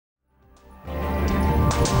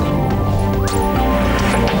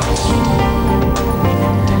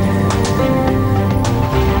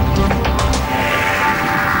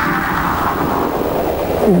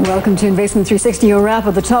Welcome to Investment 360, your wrap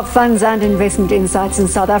of the top funds and investment insights in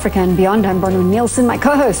South Africa and beyond. I'm Bronwyn Nielsen, my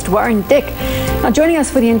co-host Warren Dick. Now joining us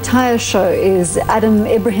for the entire show is Adam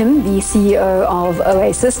Ebrahim, the CEO of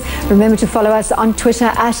Oasis. Remember to follow us on Twitter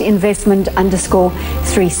at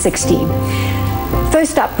investment_360.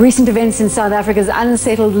 First up, recent events in South Africa's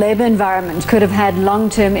unsettled labour environment could have had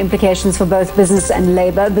long-term implications for both business and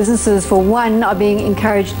labour. Businesses, for one, are being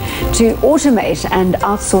encouraged to automate and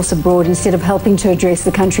outsource abroad instead of helping to address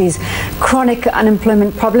the country's chronic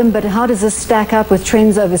unemployment problem. But how does this stack up with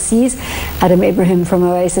trends overseas? Adam Ebrahim from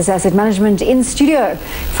Oasis Asset Management in studio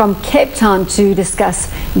from Cape Town to discuss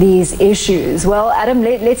these issues. Well, Adam,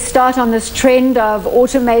 let's start on this trend of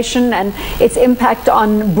automation and its impact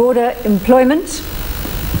on broader employment.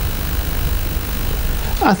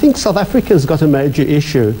 I think South Africa's got a major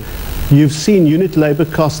issue. You've seen unit labour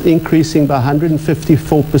costs increasing by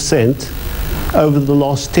 154% over the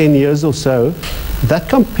last 10 years or so. That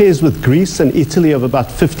compares with Greece and Italy of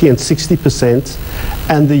about 50 and 60%,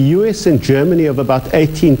 and the US and Germany of about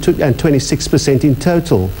 18 and 26% in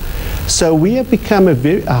total. So we have become a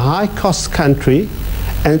high-cost country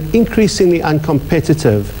and increasingly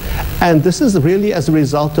uncompetitive. And this is really as a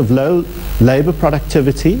result of low labour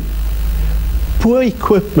productivity, poor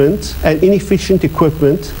equipment and inefficient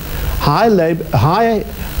equipment, high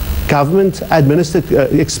government administered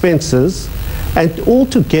expenses, and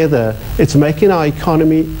altogether it's making our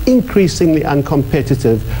economy increasingly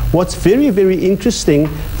uncompetitive. What's very, very interesting,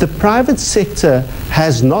 the private sector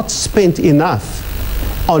has not spent enough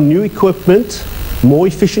on new equipment, more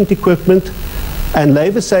efficient equipment, and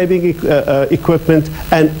labor-saving equipment,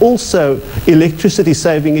 and also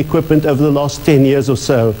electricity-saving equipment over the last 10 years or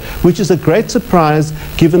so, which is a great surprise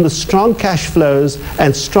given the strong cash flows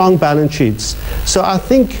and strong balance sheets. So I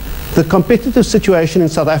think the competitive situation in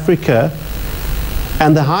South Africa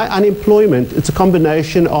and the high unemployment, it's a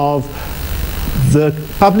combination of the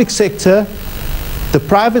public sector, the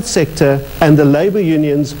private sector, and the labor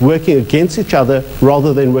unions working against each other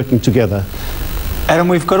rather than working together. Adam,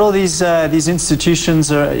 we've got all these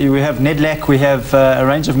institutions. We have NEDLAC, we have a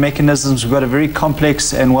range of mechanisms. We've got a very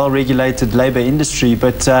complex and well-regulated labour industry,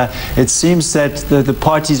 but it seems that the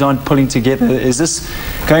parties aren't pulling together. Is this,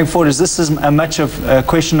 going forward, is this as much of a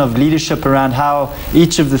question of leadership around how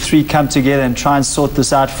each of the three come together and try and sort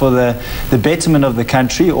this out for the betterment of the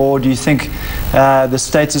country, or do you think the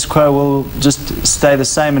status quo will just stay the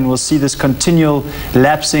same and we'll see this continual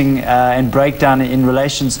lapsing and breakdown in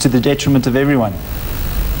relations to the detriment of everyone?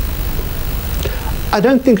 I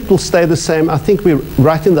don't think it will stay the same. I think we're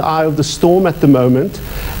right in the eye of the storm at the moment.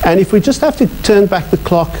 And if we just have to turn back the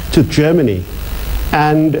clock to Germany,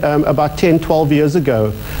 and about 10, 12 years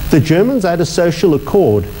ago, the Germans had a social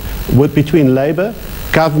accord between labor,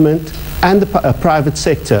 government, and the private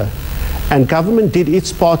sector. And government did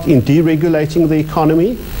its part in deregulating the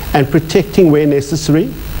economy and protecting where necessary.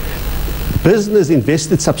 Business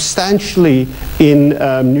invested substantially in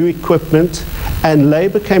new equipment, and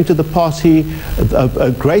Labour came to the party, a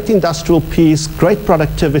great industrial peace, great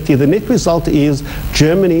productivity. The net result is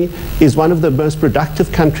Germany is one of the most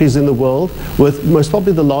productive countries in the world, with most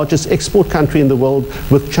probably the largest export country in the world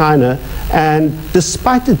with China. And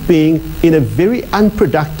despite it being in a very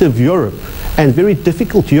unproductive Europe and very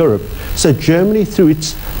difficult Europe, so Germany, through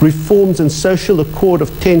its reforms and social accord of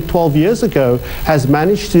 10, 12 years ago, has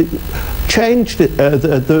managed to change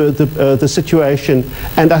the situation.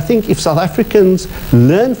 And I think if South Africans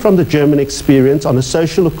learn from the German experience on a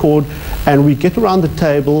social accord, and we get around the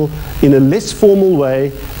table in a less formal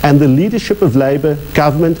way, and the leadership of Labour,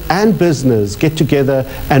 government and business get together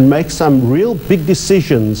and make some real big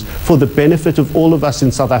decisions for the benefit of all of us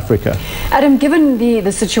in South Africa. Adam, given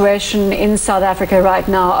the situation in South Africa right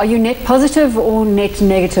now, are you net positive or net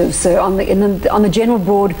negative, sir, on the general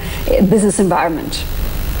broad business environment?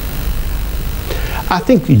 I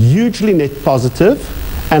think hugely net positive,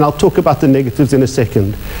 and I'll talk about the negatives in a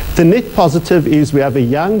second. The net positive is we have a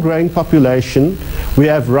young, growing population, we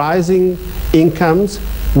have rising incomes,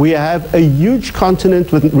 we have a huge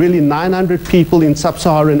continent with really 900 people in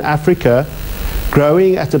sub-Saharan Africa,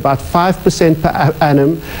 growing at about 5% per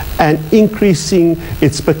annum and increasing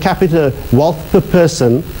its per capita wealth per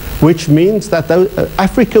person, which means that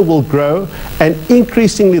Africa will grow, and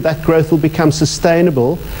increasingly that growth will become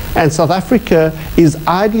sustainable. And South Africa is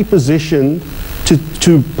ideally positioned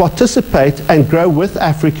to participate and grow with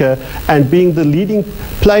Africa, and being the leading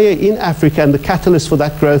player in Africa and the catalyst for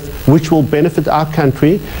that growth, which will benefit our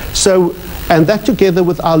country. So, and that together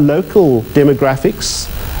with our local demographics,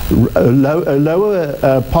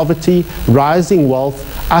 lower poverty, rising wealth,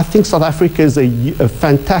 I think South Africa is a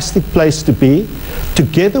fantastic place to be,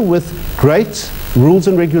 together with great rules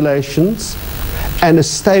and regulations, and a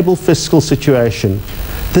stable fiscal situation.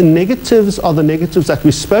 The negatives are the negatives that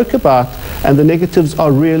we spoke about, and the negatives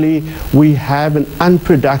are really we have an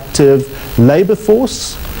unproductive labor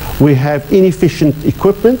force, we have inefficient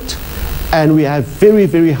equipment, and we have very,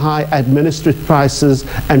 very high administrative prices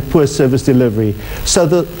and poor service delivery. So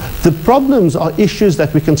the problems are issues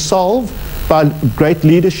that we can solve by great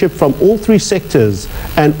leadership from all three sectors,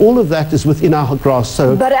 and all of that is within our grasp.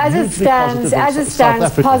 So, but as it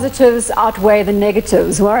stands, positives outweigh the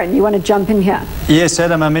negatives. Warren, you want to jump in here? Yes,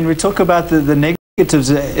 Adam. I mean, we talk about the negatives.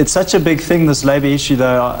 It's such a big thing, this labour issue,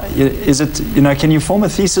 though. Is it, can you form a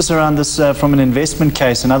thesis around this from an investment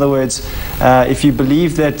case? In other words, if you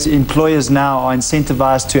believe that employers now are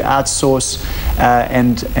incentivized to outsource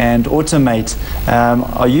and automate,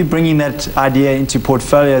 are you bringing that idea into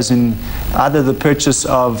portfolios in either the purchase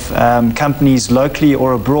of companies locally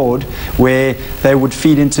or abroad where they would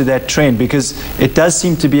feed into that trend? Because it does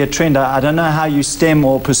seem to be a trend. I don't know how you stem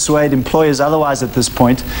or persuade employers otherwise at this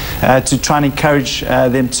point to try and encourage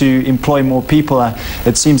them to employ more people.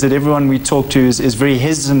 It seems that everyone we talk to is very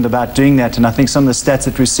hesitant about doing that, and I think some of the stats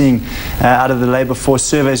that we're seeing out of the labour force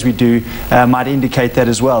surveys we do might indicate that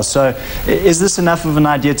as well. So is this enough of an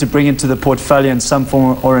idea to bring into the portfolio in some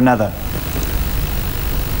form or another?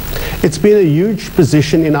 It's been a huge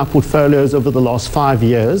position in our portfolios over the last 5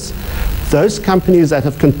 years. Those companies that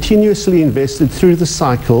have continuously invested through the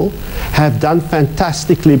cycle have done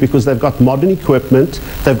fantastically because they've got modern equipment,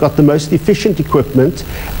 they've got the most efficient equipment,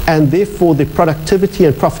 and therefore their productivity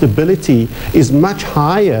and profitability is much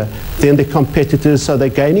higher than their competitors. So they're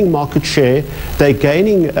gaining market share, they're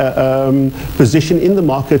gaining position in the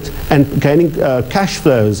market, and gaining cash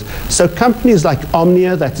flows. So companies like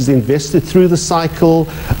Omnia, that is invested through the cycle,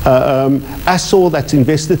 Assor, that's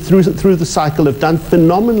invested through the cycle, have done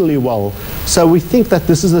phenomenally well. So we think that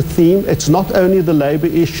this is a theme. It's not only the labor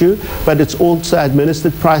issue, but it's also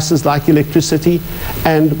administered prices like electricity.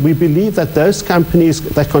 And we believe that those companies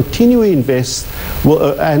that continually invest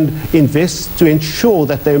and invest to ensure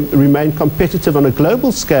that they remain competitive on a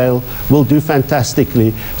global scale will do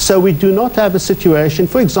fantastically. So we do not have a situation,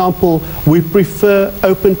 for example, we prefer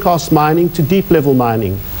open cast mining to deep level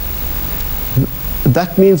mining.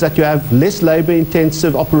 That means that you have less labor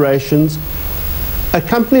intensive operations. A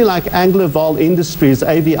company like Anglo-Val Industries,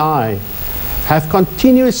 AVI, have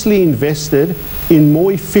continuously invested in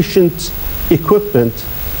more efficient equipment,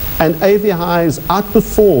 and AVI has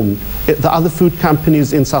outperformed the other food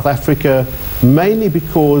companies in South Africa mainly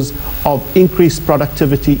because of increased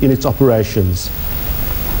productivity in its operations.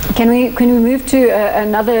 Can we move to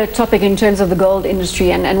another topic in terms of the gold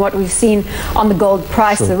industry and what we've seen on the gold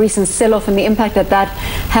price, Sure. the recent sell-off and the impact that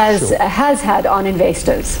has Sure. has had on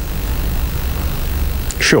investors?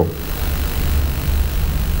 Sure.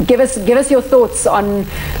 Give us your thoughts on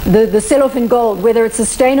the sell-off in gold, whether it's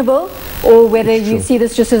sustainable or whether you Sure. see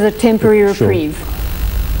this just as a temporary reprieve.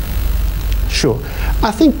 Sure.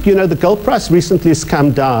 I think, the gold price recently has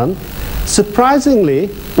come down. Surprisingly,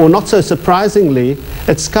 or not so surprisingly,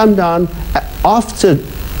 it's come down after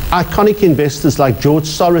iconic investors like George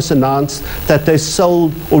Soros announced that they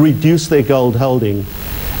sold or reduced their gold holding.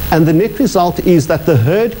 And the net result is that the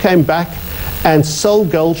herd came back and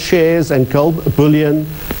sold gold shares and gold bullion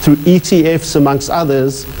through ETFs amongst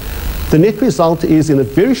others. The net result is, in a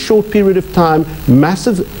very short period of time,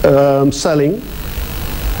 massive selling.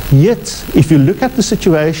 Yet, if you look at the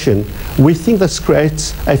situation, we think this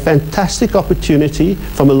creates a fantastic opportunity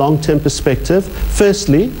from a long-term perspective.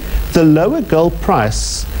 Firstly, the lower gold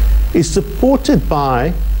price is supported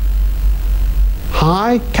by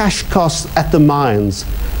high cash costs at the mines.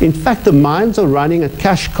 In fact, the mines are running at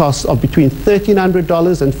cash costs of between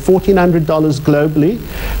 $1,300 and $1,400 globally,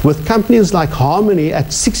 with companies like Harmony at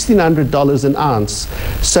 $1,600 an ounce.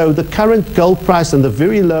 So the current gold price and the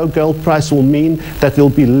very low gold price will mean that there will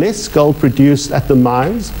be less gold produced at the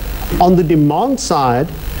mines. On the demand side,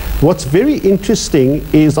 what's very interesting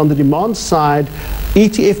is on the demand side,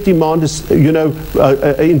 ETF demand is,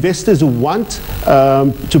 investors who want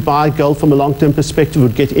to buy gold from a long-term perspective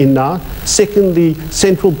would get in now. Secondly,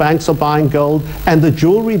 central banks are buying gold, and the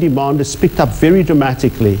jewelry demand has picked up very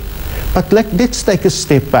dramatically. But let's take a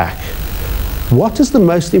step back. What is the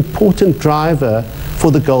most important driver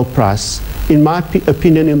for the gold price? In my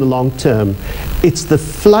opinion, in the long term, it's the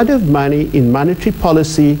flood of money in monetary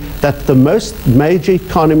policy that the most major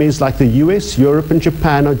economies like the US, Europe, and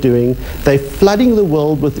Japan are doing. They're flooding the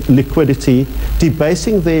world with liquidity,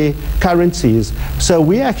 debasing their currencies. So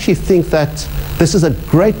we actually think that this is a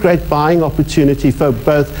great, great buying opportunity for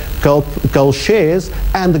both gold shares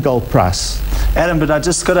and the gold price. Adam, but I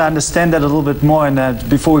just got to understand that a little bit more. And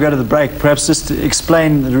before we go to the break, perhaps just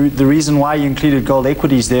explain the reason why you included gold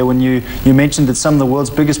equities there when you mentioned that some of the world's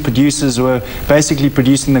biggest producers were basically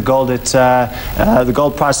producing the gold at the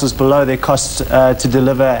gold price was below their cost to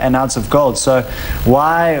deliver an ounce of gold. So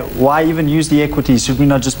why even use the equities? Should we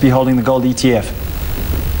not just be holding the gold ETF?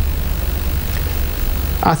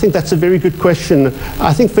 I think that's a very good question.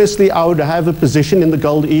 I think firstly I would have a position in the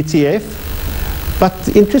gold ETF. But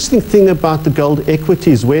the interesting thing about the gold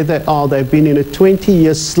equities, where they are, they've been in a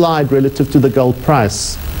 20-year slide relative to the gold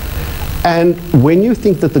price. And when you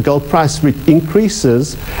think that the gold price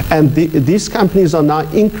increases, and these companies are now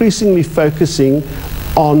increasingly focusing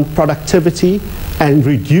on productivity and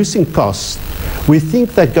reducing costs, we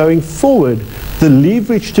think that going forward, the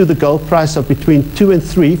leverage to the gold price of between 2 and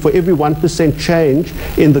 3, for every 1% change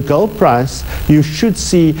in the gold price, you should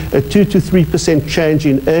see a 2 to 3% change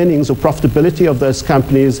in earnings or profitability of those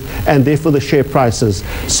companies, and therefore the share prices.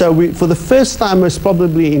 So for the first time, most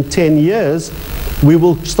probably in 10 years, we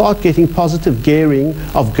will start getting positive gearing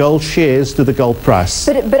of gold shares to the gold price.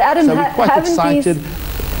 But Adam, so we're quite excited.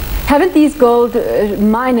 Haven't these gold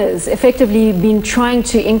miners effectively been trying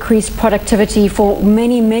to increase productivity for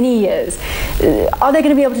many, many years? Are they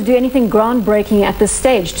going to be able to do anything groundbreaking at this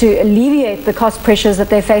stage to alleviate the cost pressures that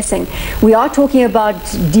they're facing? We are talking about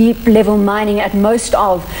deep level mining at most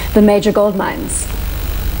of the major gold mines.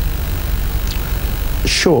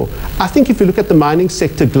 Sure. I think if you look at the mining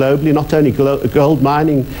sector globally, not only gold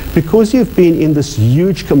mining, because you've been in this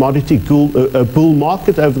huge commodity bull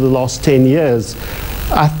market over the last 10 years,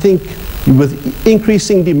 I think with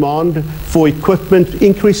increasing demand for equipment,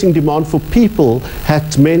 increasing demand for people,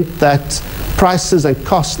 has meant that prices and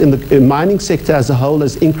cost in the mining sector as a whole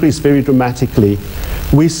has increased very dramatically.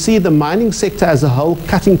 We see the mining sector as a whole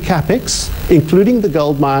cutting capex, including the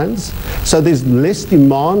gold mines, so there's less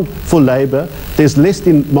demand for labor, there's less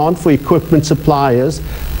demand for equipment suppliers,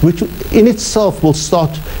 which in itself will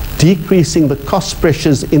start decreasing the cost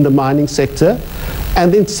pressures in the mining sector.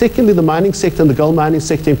 And then secondly, the mining sector and the gold mining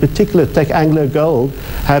sector in particular, take Anglo Gold,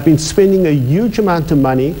 have been spending a huge amount of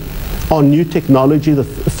money on new technology, the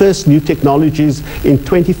first new technologies in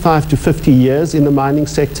 25 to 50 years in the mining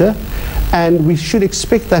sector. And we should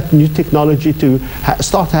expect that new technology to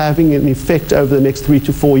start having an effect over the next 3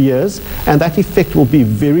 to 4 years. And that effect will be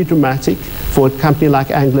very dramatic for a company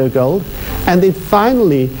like Anglo Gold. And then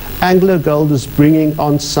finally, Anglo Gold is bringing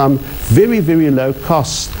on some very, very low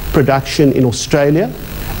cost production in Australia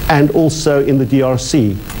and also in the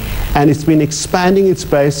DRC. And it's been expanding its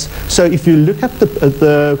base. So if you look at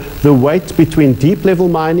the weight between deep level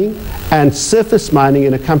mining and surface mining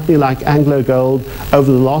in a company like Anglo Gold,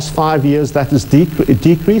 over the last 5 years that has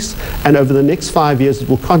decreased, and over the next 5 years it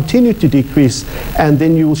will continue to decrease, and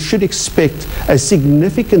then you should expect a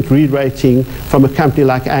significant re-rating from a company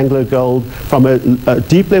like Anglo Gold, from a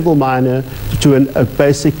deep level miner to a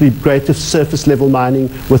basically greater surface level mining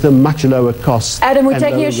with a much lower cost. Adam, we're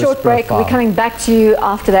taking a short break. We're coming back to you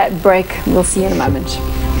after that break. We'll see you in a moment.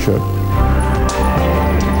 Sure.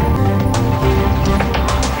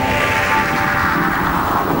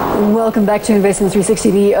 Welcome back to Investment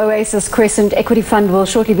 360. The Oasis Crescent Equity Fund will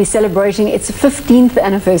shortly be celebrating its 15th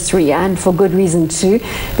anniversary, and for good reason too.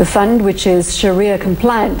 The fund, which is Sharia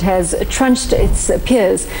compliant, has tranced its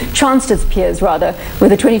peers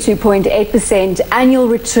with a 22.8% annual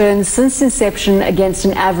return since inception against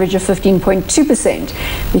an average of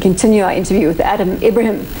 15.2%. We continue our interview with Adam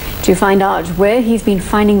Ebrahim to find out where he's been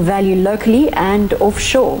finding value locally and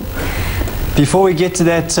offshore. Before we get to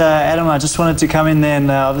that, Adam, I just wanted to come in there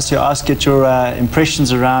and obviously get your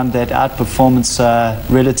impressions around that outperformance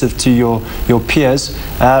relative to your peers.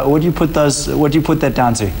 What do you put that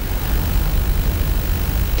down to?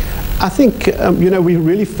 I think we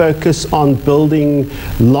really focus on building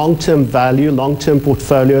long-term value, long-term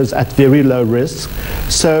portfolios at very low risk.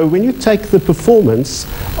 So when you take the performance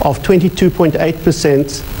of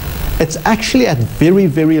 22.8%, it's actually at very,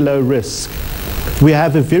 very low risk. We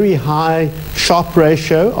have a very high Sharpe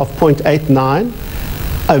ratio of 0.89,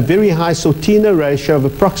 a very high Sortino ratio of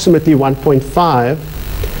approximately 1.5,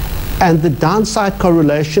 and the downside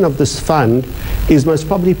correlation of this fund is most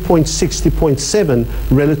probably 0.6 to 0.7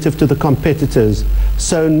 relative to the competitors.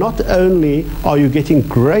 So not only are you getting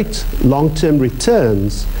great long-term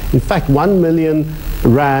returns, in fact 1 million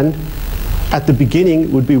rand at the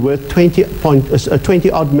beginning would be worth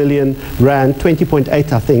 20 odd million rand, 20.8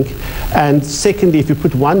 I think. And secondly, if you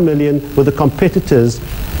put 1 million with the competitors,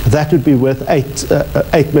 that would be worth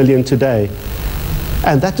 8 million today.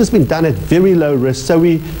 And that has been done at very low risk. So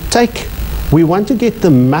we want to get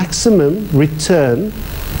the maximum return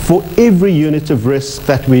for every unit of risk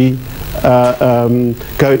that we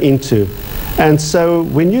go into. And so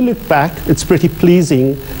when you look back, it's pretty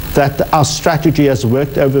pleasing that our strategy has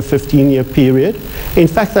worked over a 15-year period. In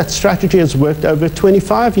fact, that strategy has worked over a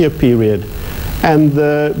 25-year period. And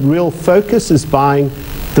the real focus is buying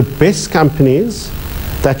the best companies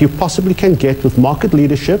that you possibly can get with market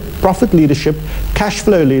leadership, profit leadership, cash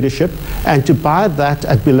flow leadership, and to buy that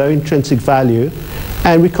at below intrinsic value.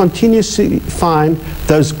 And we continue to find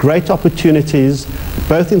those great opportunities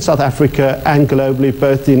both in South Africa and globally,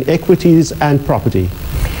 both in equities and property.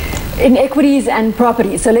 In equities and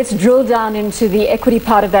property. So let's drill down into the equity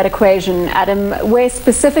part of that equation. Adam, where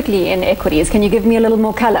specifically in equities? Can you give me a little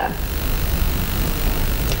more color?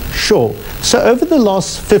 Sure. So over the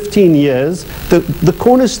last 15 years, the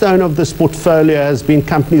cornerstone of this portfolio has been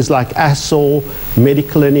companies like Assor,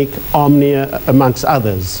 Mediclinic, Omnia, amongst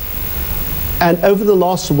others. And over the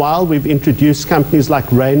last while, we've introduced companies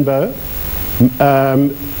like Rainbow,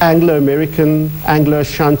 Anglo-American,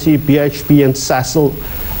 Anglo-Ashanti, BHP, and Sasol,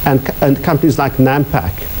 and companies like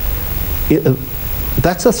Nampak.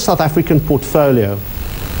 That's a South African portfolio.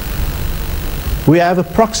 We have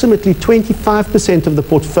approximately 25% of the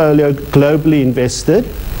portfolio globally invested,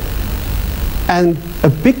 and a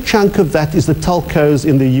big chunk of that is the telcos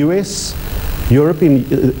in the US, Europe,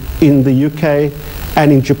 in the UK,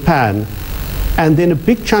 and in Japan. And then a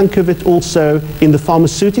big chunk of it also in the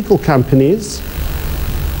pharmaceutical companies.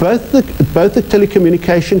 Both the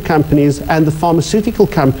telecommunication companies and the pharmaceutical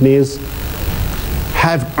companies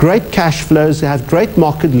have great cash flows, they have great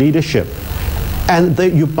market leadership. And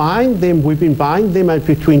you're buying them, we've been buying them at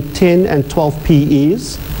between 10 and 12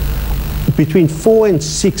 PEs, between 4 and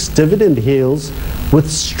 6 dividend yields with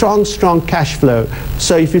strong cash flow.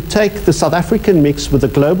 So if you take the South African mix with the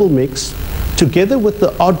global mix, together with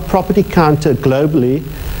the odd property counter globally,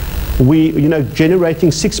 we, generating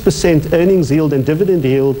 6% earnings yield and dividend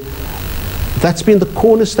yield. That's been the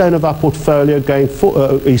cornerstone of our portfolio going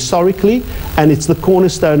historically, and it's the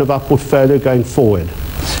cornerstone of our portfolio going forward.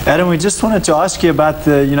 Adam, we just wanted to ask you about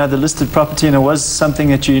the listed property, and it was something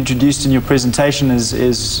that you introduced in your presentation.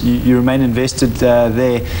 Is you remain invested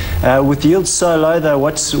there with yields so low, though?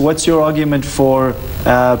 What's your argument for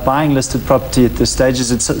buying listed property at this stage?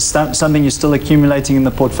 Is it something you're still accumulating in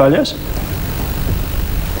the portfolios?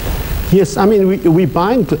 Yes, I mean, we're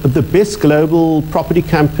buying the best global property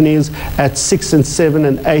companies at 6 and 7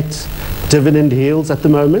 and 8 dividend yields at the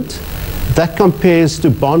moment. That compares to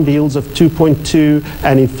bond yields of 2.2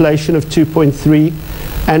 and inflation of 2.3.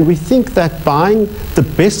 And we think that buying the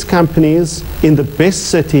best companies in the best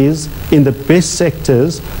cities, in the best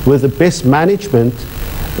sectors, with the best management,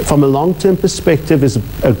 from a long-term perspective, is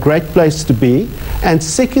a great place to be. And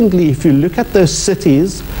secondly, if you look at those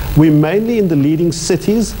cities, we're mainly in the leading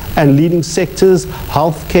cities and leading sectors: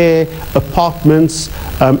 healthcare, apartments,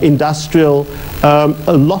 industrial.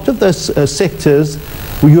 A lot of those sectors,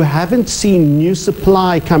 you haven't seen new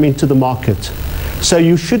supply come into the market. So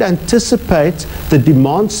you should anticipate the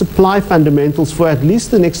demand-supply fundamentals for at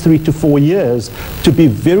least the next 3 to 4 years to be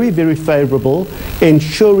very, very favorable,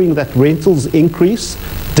 ensuring that rentals increase,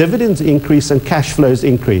 dividends increase, and cash flows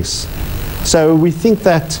increase. So we think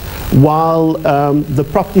that while the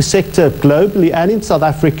property sector globally and in South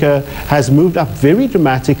Africa has moved up very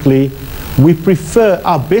dramatically, we prefer,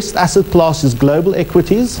 our best asset class is global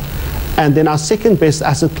equities, and then our second best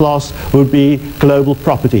asset class would be global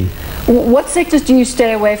property. What sectors do you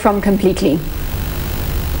stay away from completely?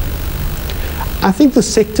 I think the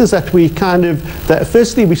sectors that we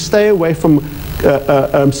firstly, we stay away from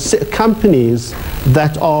companies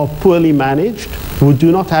that are poorly managed, who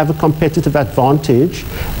do not have a competitive advantage,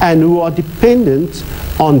 and who are dependent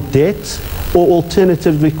on debt or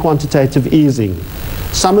alternatively quantitative easing.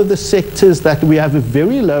 Some of the sectors that we have a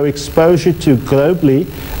very low exposure to globally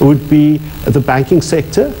would be the banking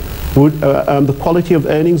sector. The quality of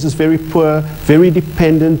earnings is very poor, very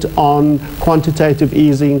dependent on quantitative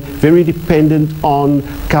easing, very dependent on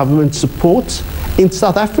government support. In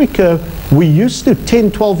South Africa, we used to,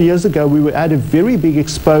 10, 12 years ago, we had a very big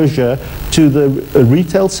exposure to the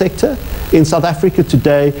retail sector. In South Africa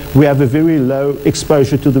today, we have a very low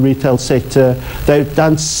exposure to the retail sector. They've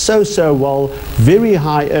done so well, very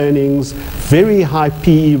high earnings, very high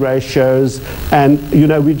PE ratios, and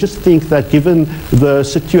we just think that given the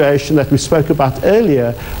situation that we spoke about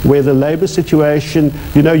earlier, where the labor situation,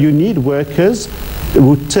 you need workers,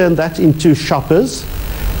 would turn that into shoppers.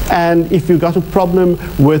 And if you've got a problem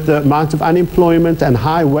with the amount of unemployment and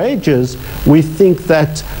high wages, we think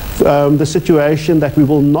that the situation that we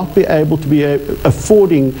will not be able to be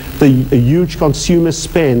affording the huge consumer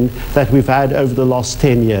spend that we've had over the last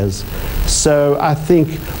 10 years. So I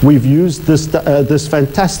think we've used this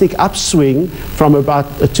fantastic upswing from about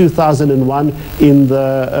 2001 in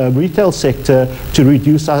the retail sector to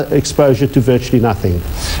reduce our exposure to virtually nothing.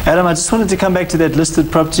 Adam, I just wanted to come back to that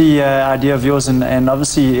listed property idea of yours, and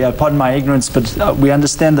obviously, pardon my ignorance, but we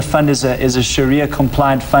understand the fund is a Sharia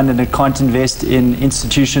compliant fund, and it can't invest in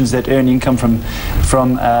institutions that earn income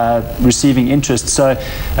from receiving interest. So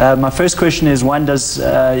my first question is, one, does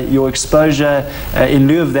your exposure in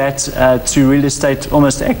lieu of that to real estate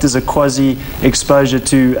almost act as a quasi exposure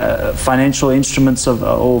to financial instruments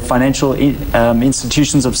or financial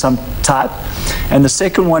institutions of some type? And the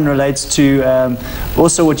second one relates to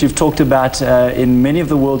also what you've talked about in many of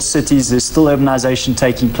the world's cities. There's still urbanization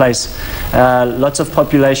taking place, lots of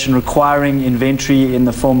population requiring inventory in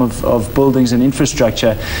the form of buildings and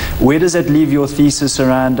infrastructure. Where does that leave your thesis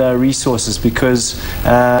around resources? Because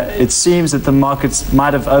it seems that the markets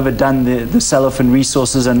might have overdone the sell-off in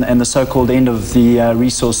resources and the so-called end of the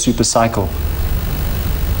resource super cycle.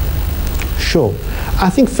 Sure. I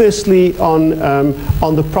think firstly on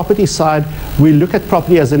the property side, we look at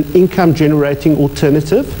property as an income generating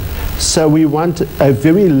alternative. So we want a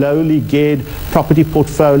very lowly geared property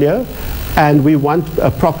portfolio, and we want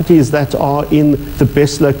properties that are in the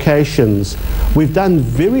best locations. We've done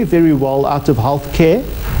very, very well out of healthcare,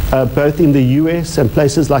 both in the US and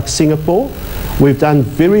places like Singapore. We've done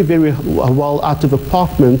very, very well out of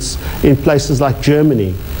apartments in places like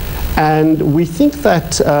Germany. And we think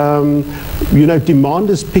that demand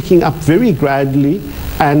is picking up very gradually,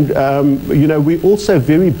 and we're also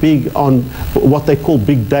very big on what they call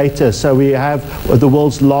big data. So we have the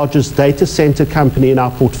world's largest data center company in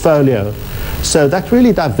our portfolio. So that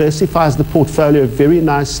really diversifies the portfolio very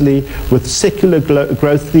nicely with secular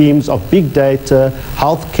growth themes of big data,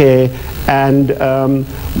 healthcare, and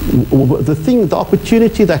the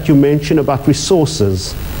opportunity that you mentioned about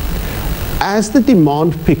resources. As the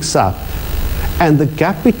demand picks up and the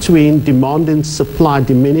gap between demand and supply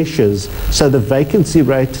diminishes, so the vacancy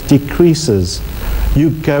rate decreases, you're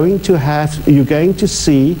going to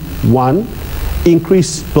see, one,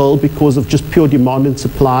 increased build because of just pure demand and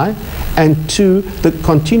supply, and two, the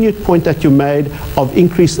continued point that you made of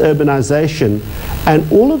increased urbanization.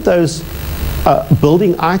 And all of those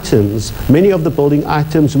building items, many of the building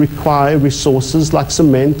items require resources like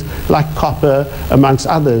cement, like copper, amongst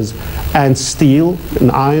others, and steel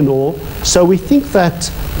and iron ore. So we think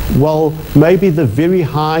that, well, maybe the very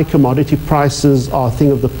high commodity prices are a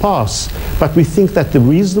thing of the past, but we think that the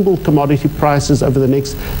reasonable commodity prices over the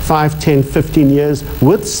next 5, 10, 15 years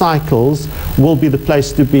with cycles will be the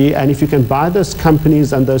place to be. And if you can buy those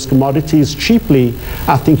companies and those commodities cheaply,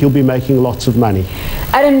 I think you'll be making lots of money.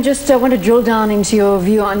 Adam, just want to drill down into your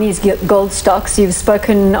view on these gold stocks. You've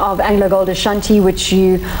spoken of Anglo Gold Ashanti, which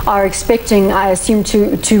you are expecting, I assume,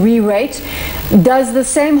 to re-rate. Does the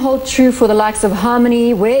same hold true for the likes of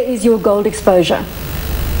Harmony? Where is your gold exposure?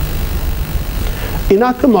 In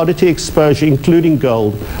our commodity exposure, including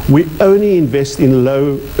gold, we only invest in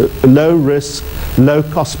low risk, low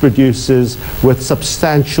cost producers with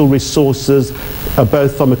substantial resources,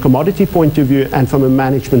 both from a commodity point of view and from a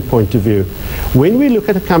management point of view. When we look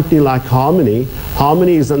at a company like Harmony,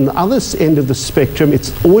 Harmony is on the other end of the spectrum.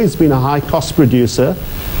 It's always been a high cost producer.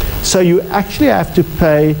 So you actually have to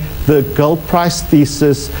pay the gold price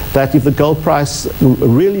thesis that if the gold price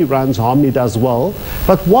really runs, Harmony does well.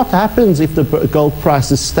 But what happens if the gold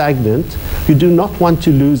price is stagnant? You do not want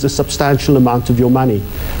to lose a substantial amount of your money.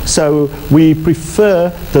 So we prefer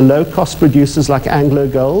the low-cost producers like Anglo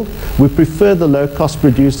Gold. We prefer the low-cost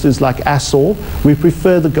producers like Assor. We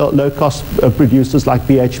prefer the low-cost producers like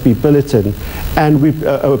BHP Billiton. And we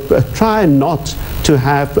try not to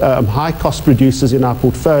have high-cost producers in our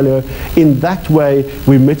portfolio. In that way,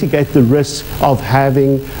 we mitigate the risk of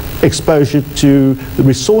having exposure to the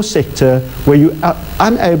resource sector where you are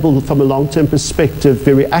unable, from a long-term perspective,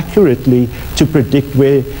 very accurately to predict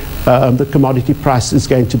where the commodity price is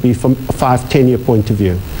going to be from a 5-10 year point of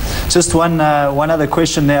view. Just one other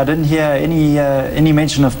question there. I didn't hear any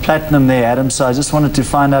mention of platinum there, Adam, so I just wanted to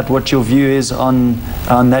find out what your view is on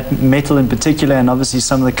that metal in particular, and obviously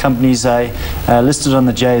some of the companies listed on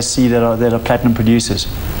the JSE that are platinum producers.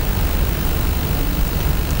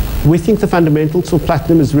 We think the fundamentals for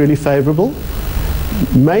platinum is really favorable,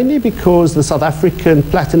 mainly because the South African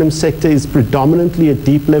platinum sector is predominantly a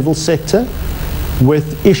deep level sector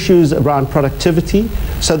with issues around productivity.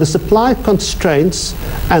 So the supply constraints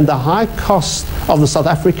and the high cost of the South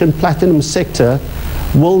African platinum sector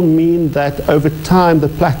will mean that over time the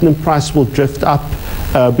platinum price will drift up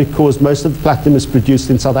because most of the platinum is produced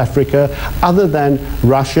in South Africa, other than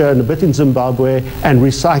Russia and a bit in Zimbabwe, and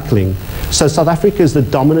recycling. So South Africa is the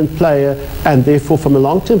dominant player, and therefore from a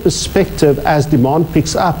long-term perspective, as demand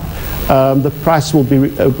picks up, the price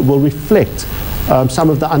will reflect some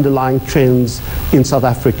of the underlying trends in South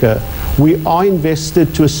Africa. We are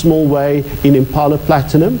invested to a small way in Impala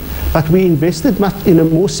Platinum, but we invested much in a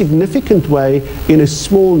more significant way in a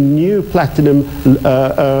small new platinum,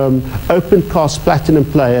 open cast platinum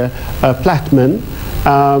player, Platman,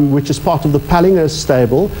 which is part of the Pallinger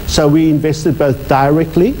stable. So we invested both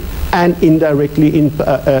directly and indirectly in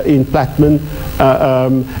Platman.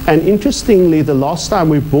 And interestingly, the last time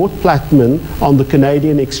we bought Platman on the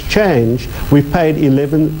Canadian exchange, we paid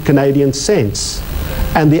 11 Canadian cents.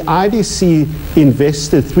 And the IDC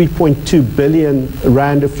invested 3.2 billion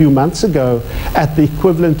rand a few months ago at the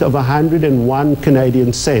equivalent of 101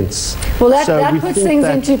 Canadian cents. Well, that puts things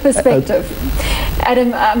into perspective.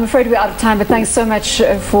 Adam, I'm afraid we're out of time, but thanks so much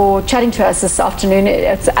for chatting to us this afternoon.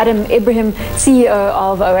 It's Adam Ebrahim, CEO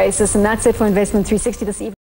of Oasis, and that's it for Investment 360 this evening.